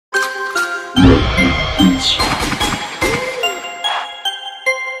challenge.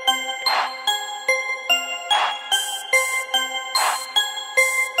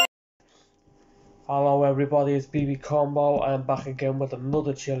 Hello everybody, it's BB Combo. I am back again with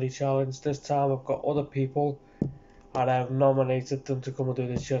another chili challenge. This time I've got other people and I have nominated them to come and do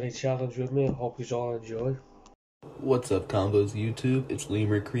the chili challenge with me. I hope you all enjoy. What's up, Combos YouTube? It's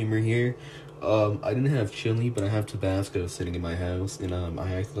Lemur Creamer here. I didn't have chili, but I have Tabasco sitting in my house, and I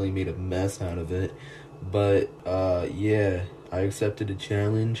accidentally made a mess out of it. But yeah, I accepted the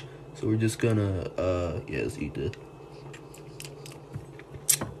challenge, so we're just gonna yes, eat it.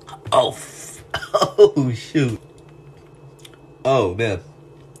 Oh, oh shoot! Oh man.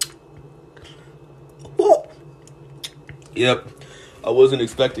 Whoa. Yep, I wasn't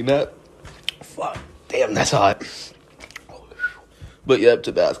expecting that. Fuck, damn, that's hot. But yep,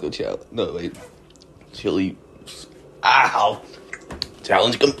 Tabasco challenge. No, wait. Chili. Ow!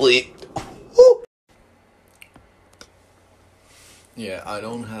 Challenge complete. Woo. Yeah, I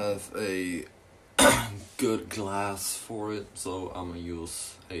don't have a good glass for it, so I'm gonna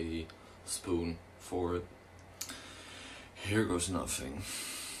use a spoon for it. Here goes nothing.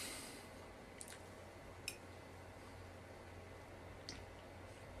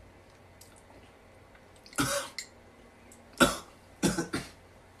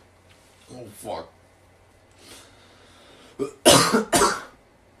 Oh fuck.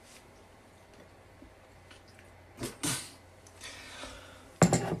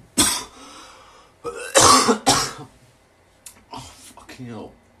 Oh fucking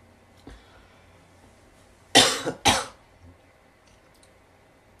hell.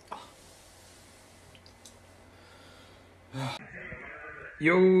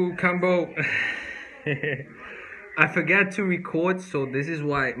 Yo, Combo. I forgot to record, so this is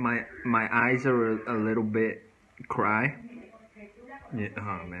why my eyes are a little bit cry. Yeah,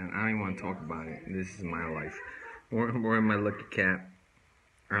 oh man, I don't even want to talk about it. This is my life. We're my lucky cat.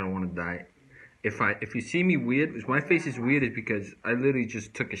 I don't want to die. If you see me weird, if my face is weird, it's because I literally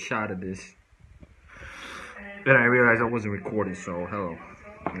just took a shot of this. Then I realized I wasn't recording, so hello.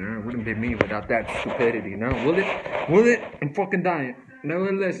 Yeah, it wouldn't be me without that stupidity. No, will it? Will it? I'm fucking dying.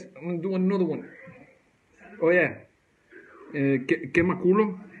 Nevertheless, I'm gonna do another one. Oh yeah. Quema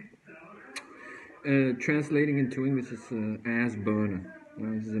culo. Translating into English is ass burner.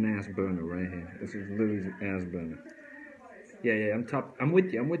 This is an ass burner right here. This is literally an ass burner. Yeah, I'm top. I'm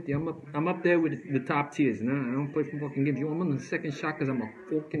with you. I'm up there with the top tiers. No, I don't play for fucking games. I'm on the second shot because I'm a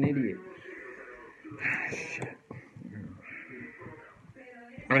fucking idiot. Shit.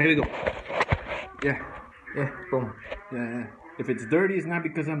 All right, here we go. Yeah, boom. Yeah. If it's dirty, it's not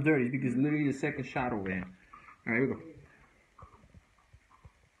because I'm dirty. It's because literally the second shot over here. All right, here we go.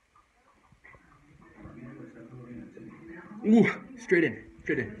 Ooh, straight in.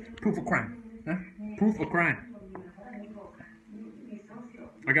 Proof of crime. Huh? Proof of crime.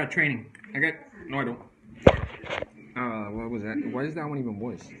 I got training. No, I don't. What was that? Why is that one even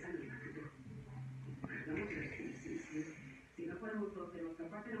worse?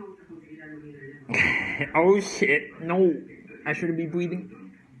 Oh shit, no. I shouldn't be breathing.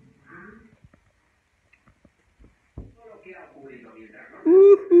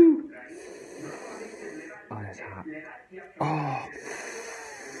 Woohoo. Oh, that's hot. Oh.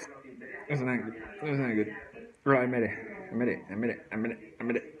 That's not good. Right, I made it.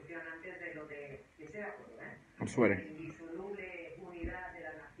 I'm sweating.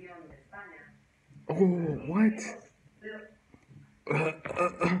 Oh, what?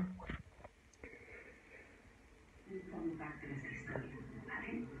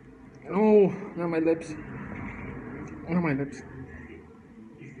 Oh, not my lips.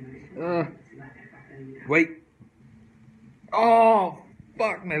 Wait. Oh,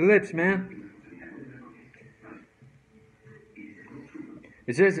 fuck my lips, man.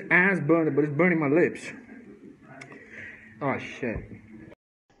 It says ass burner, but it's burning my lips. Oh, shit.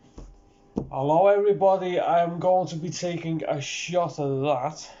 Hello everybody, I am going to be taking a shot of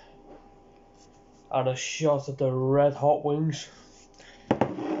that and a shot of the red hot wings.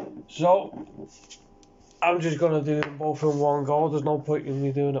 So I'm just going to do them both in one go. There's no point in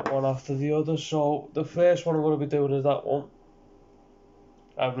me doing it one after the other. So the first one I'm going to be doing is that one.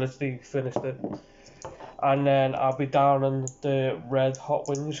 I've literally finished it. And then I'll be downing the red hot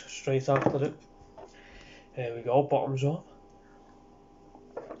wings straight after it. Here we go, bottoms up.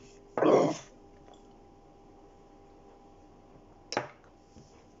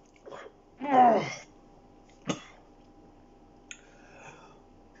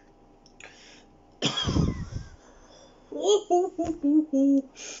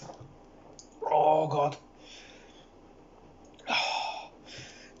 Oh god.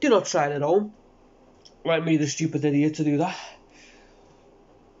 Do not try it at home. Like me, the stupid idiot, to do that.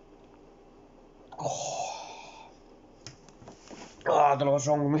 I don't know what's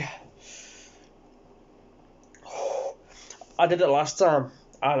wrong with me. I did it last time,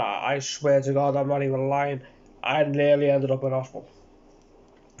 and I swear to God, I'm not even lying. I nearly ended up in hospital.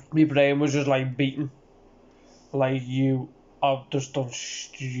 My brain was just like beating. Like, you have just done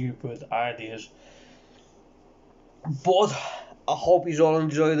stupid ideas. But I hope you all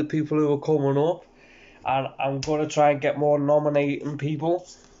enjoy the people who are coming up, and I'm going to try and get more nominating people.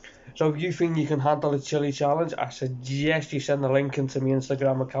 So if you think you can handle a chili challenge, I suggest you send the link into my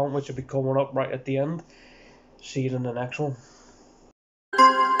Instagram account, which will be coming up right at the end. See you in the next one.